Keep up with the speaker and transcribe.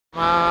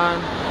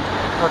And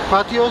at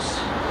patios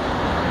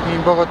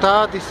in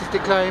Bogota. This is the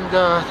climb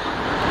that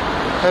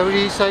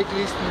every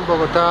cyclist in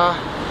Bogota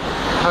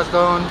has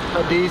done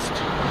at least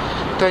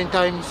 10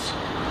 times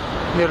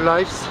in their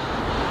lives.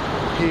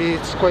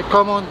 It's quite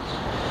common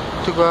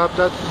to go up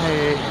that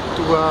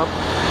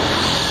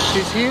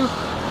this hill.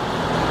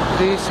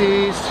 This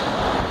is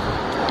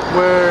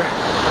where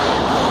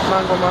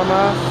Mango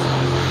Mama's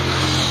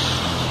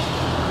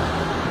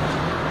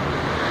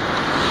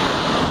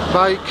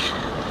bike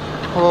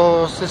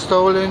was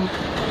stolen.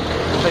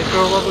 I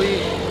probably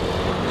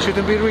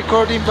shouldn't be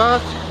recording,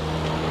 but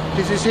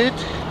this is it.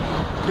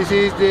 This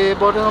is the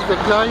bottom of the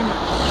climb.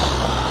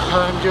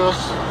 I'm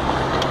just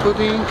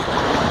putting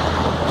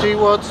 3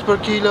 watts per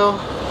kilo.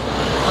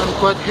 I'm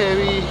quite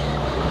heavy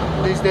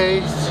these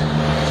days.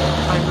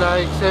 I'm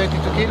like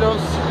 72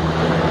 kilos,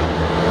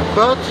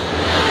 but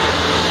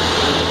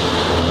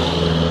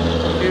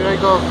here I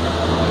go.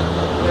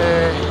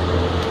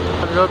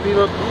 A little bit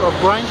of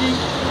grinding,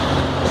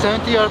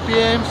 70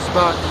 RPMs,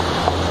 but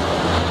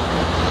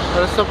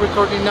I'll stop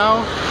recording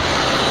now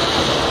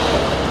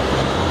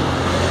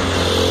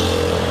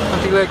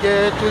until I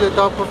get to the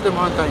top of the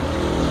mountain.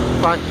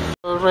 Bye.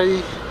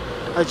 Already,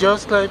 I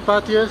just climbed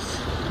patios.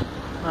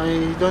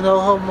 I don't know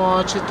how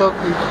much it took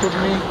me.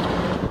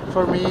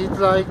 For me, it's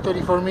like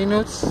 34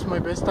 minutes, my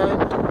best time.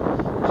 But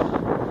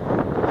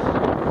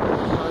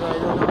I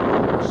don't know how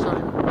much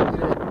time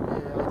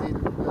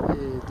I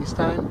did this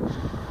time.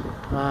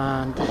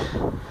 And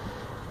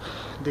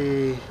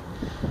the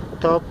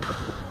top,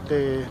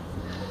 the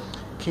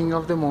king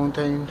of the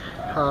mountain,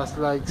 has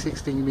like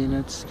 16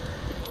 minutes.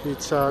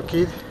 It's a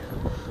kid,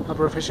 a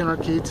professional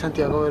kid,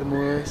 Santiago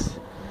Bermudez,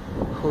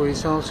 who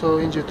is also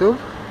in YouTube.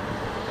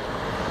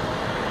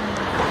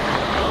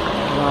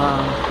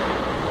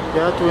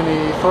 Yeah,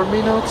 24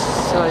 minutes,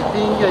 I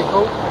think, I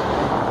hope.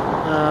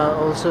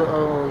 Also,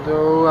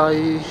 although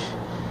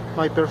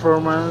my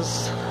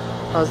performance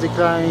has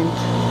declined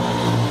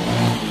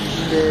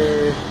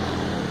the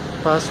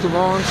past 2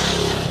 months.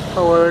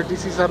 However,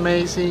 this is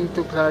amazing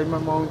to climb a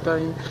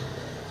mountain.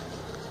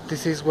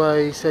 This is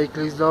why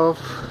cyclists love.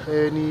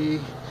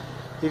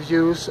 If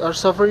you are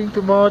suffering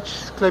too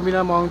much climbing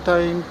a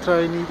mountain,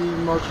 try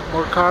eating much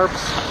more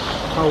carbs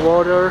and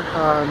water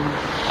and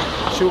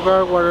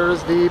sugar. Water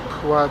is deep,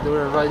 what the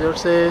rider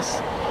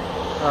says.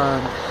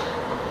 And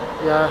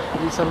yeah,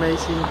 it's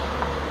amazing.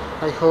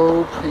 I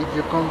hope if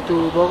you come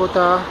to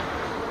Bogota,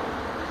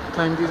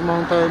 climb this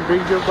mountain,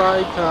 bring your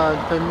bike and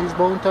climb this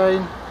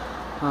mountain.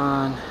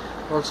 And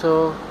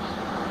also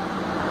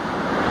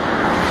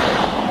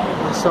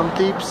some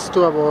tips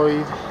to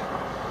avoid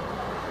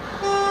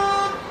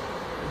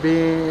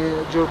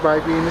your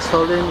bike being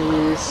stolen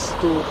is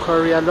to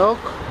carry a lock,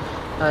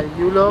 a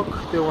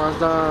U-lock, the ones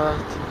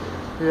that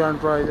the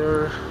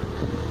rider